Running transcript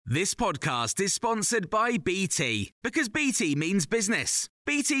This podcast is sponsored by BT, because BT means business.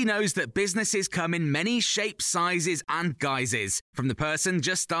 BT knows that businesses come in many shapes, sizes and guises, from the person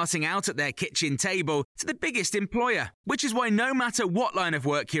just starting out at their kitchen table to the biggest employer, which is why no matter what line of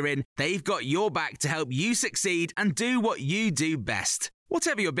work you're in, they've got your back to help you succeed and do what you do best.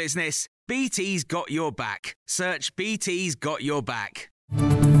 Whatever your business, BT's got your back. Search BT's got your back.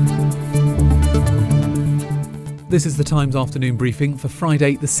 This is the Times afternoon briefing for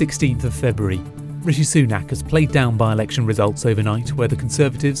Friday the 16th of February. Rishi Sunak has played down by-election results overnight where the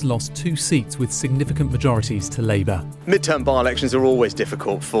Conservatives lost 2 seats with significant majorities to Labour. Midterm by-elections are always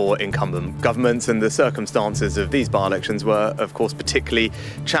difficult for incumbent governments, and the circumstances of these by-elections were, of course, particularly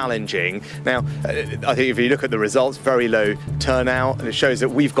challenging. Now, I think if you look at the results, very low turnout, and it shows that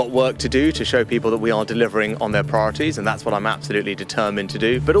we've got work to do to show people that we are delivering on their priorities, and that's what I'm absolutely determined to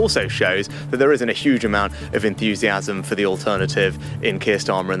do, but also shows that there isn't a huge amount of enthusiasm for the alternative in Keir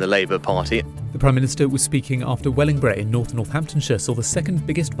Starmer and the Labour Party. The Prime Minister was speaking after Wellingborough in North Northamptonshire saw the second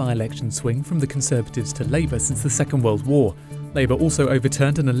biggest by-election swing from the Conservatives to Labour since the Second World War. Labour also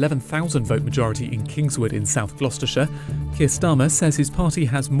overturned an 11,000 vote majority in Kingswood in South Gloucestershire. Keir Starmer says his party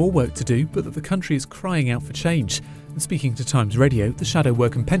has more work to do, but that the country is crying out for change. And speaking to Times Radio, the Shadow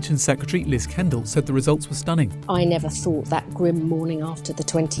Work and Pensions Secretary Liz Kendall said the results were stunning. I never thought that grim morning after the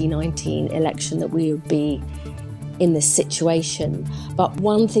 2019 election that we would be in this situation. But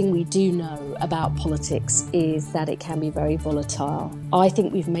one thing we do know about politics is that it can be very volatile. I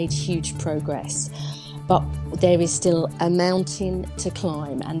think we've made huge progress, but there is still a mountain to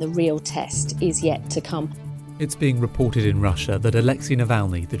climb, and the real test is yet to come. It's being reported in Russia that Alexei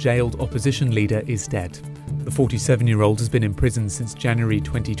Navalny, the jailed opposition leader, is dead. The 47-year-old has been in prison since January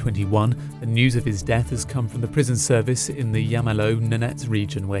 2021. The news of his death has come from the prison service in the Yamalo-Nenets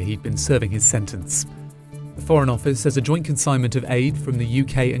region where he'd been serving his sentence. The Foreign Office says a joint consignment of aid from the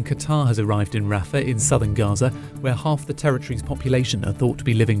UK and Qatar has arrived in Rafah in southern Gaza, where half the territory's population are thought to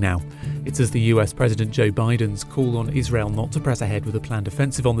be living now. It's as the US President Joe Biden's call on Israel not to press ahead with a planned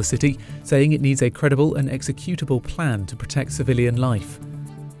offensive on the city, saying it needs a credible and executable plan to protect civilian life.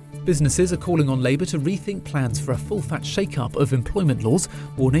 Businesses are calling on Labour to rethink plans for a full-fat shake-up of employment laws,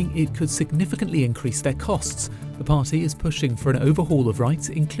 warning it could significantly increase their costs. The party is pushing for an overhaul of rights,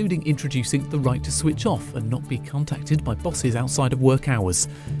 including introducing the right to switch off and not be contacted by bosses outside of work hours.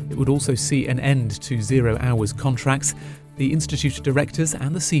 It would also see an end to zero-hours contracts. The Institute directors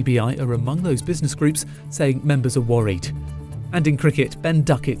and the CBI are among those business groups saying members are worried. And in cricket, Ben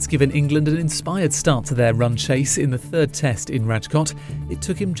Duckett's given England an inspired start to their run chase in the third test in Rajkot. It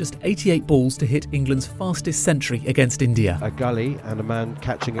took him just 88 balls to hit England's fastest century against India. A gully and a man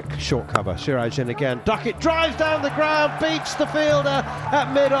catching a short cover. Siraj in again. Duckett drives down the ground, beats the fielder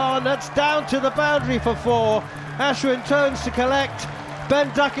at mid-on. That's down to the boundary for 4. Ashwin turns to collect. Ben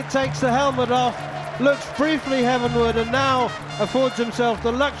Duckett takes the helmet off, looks briefly heavenward, and now affords himself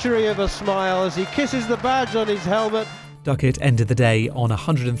the luxury of a smile as he kisses the badge on his helmet. Duckett ended the day on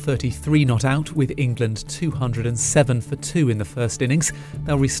 133 not out, with England 207 for 2 in the first innings.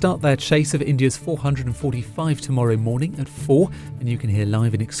 They'll restart their chase of India's 445 tomorrow morning at 4, and you can hear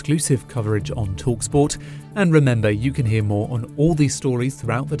live and exclusive coverage on TalkSport. And remember, you can hear more on all these stories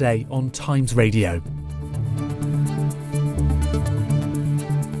throughout the day on Times Radio.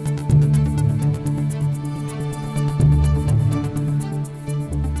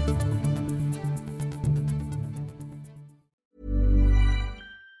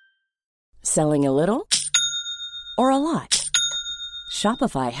 Selling a little or a lot?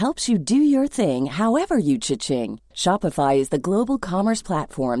 Shopify helps you do your thing however you cha-ching. Shopify is the global commerce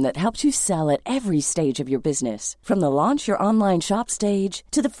platform that helps you sell at every stage of your business. From the launch your online shop stage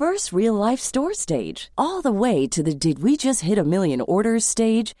to the first real-life store stage, all the way to the did we just hit a million orders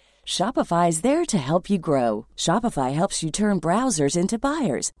stage. Shopify is there to help you grow. Shopify helps you turn browsers into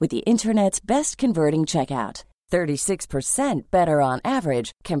buyers with the internet's best converting checkout. 36% better on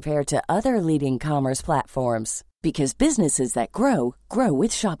average compared to other leading commerce platforms. Because businesses that grow, grow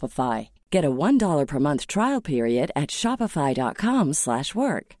with Shopify. Get a $1 per month trial period at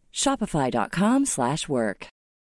shopify.com/work. Shopify.com/work.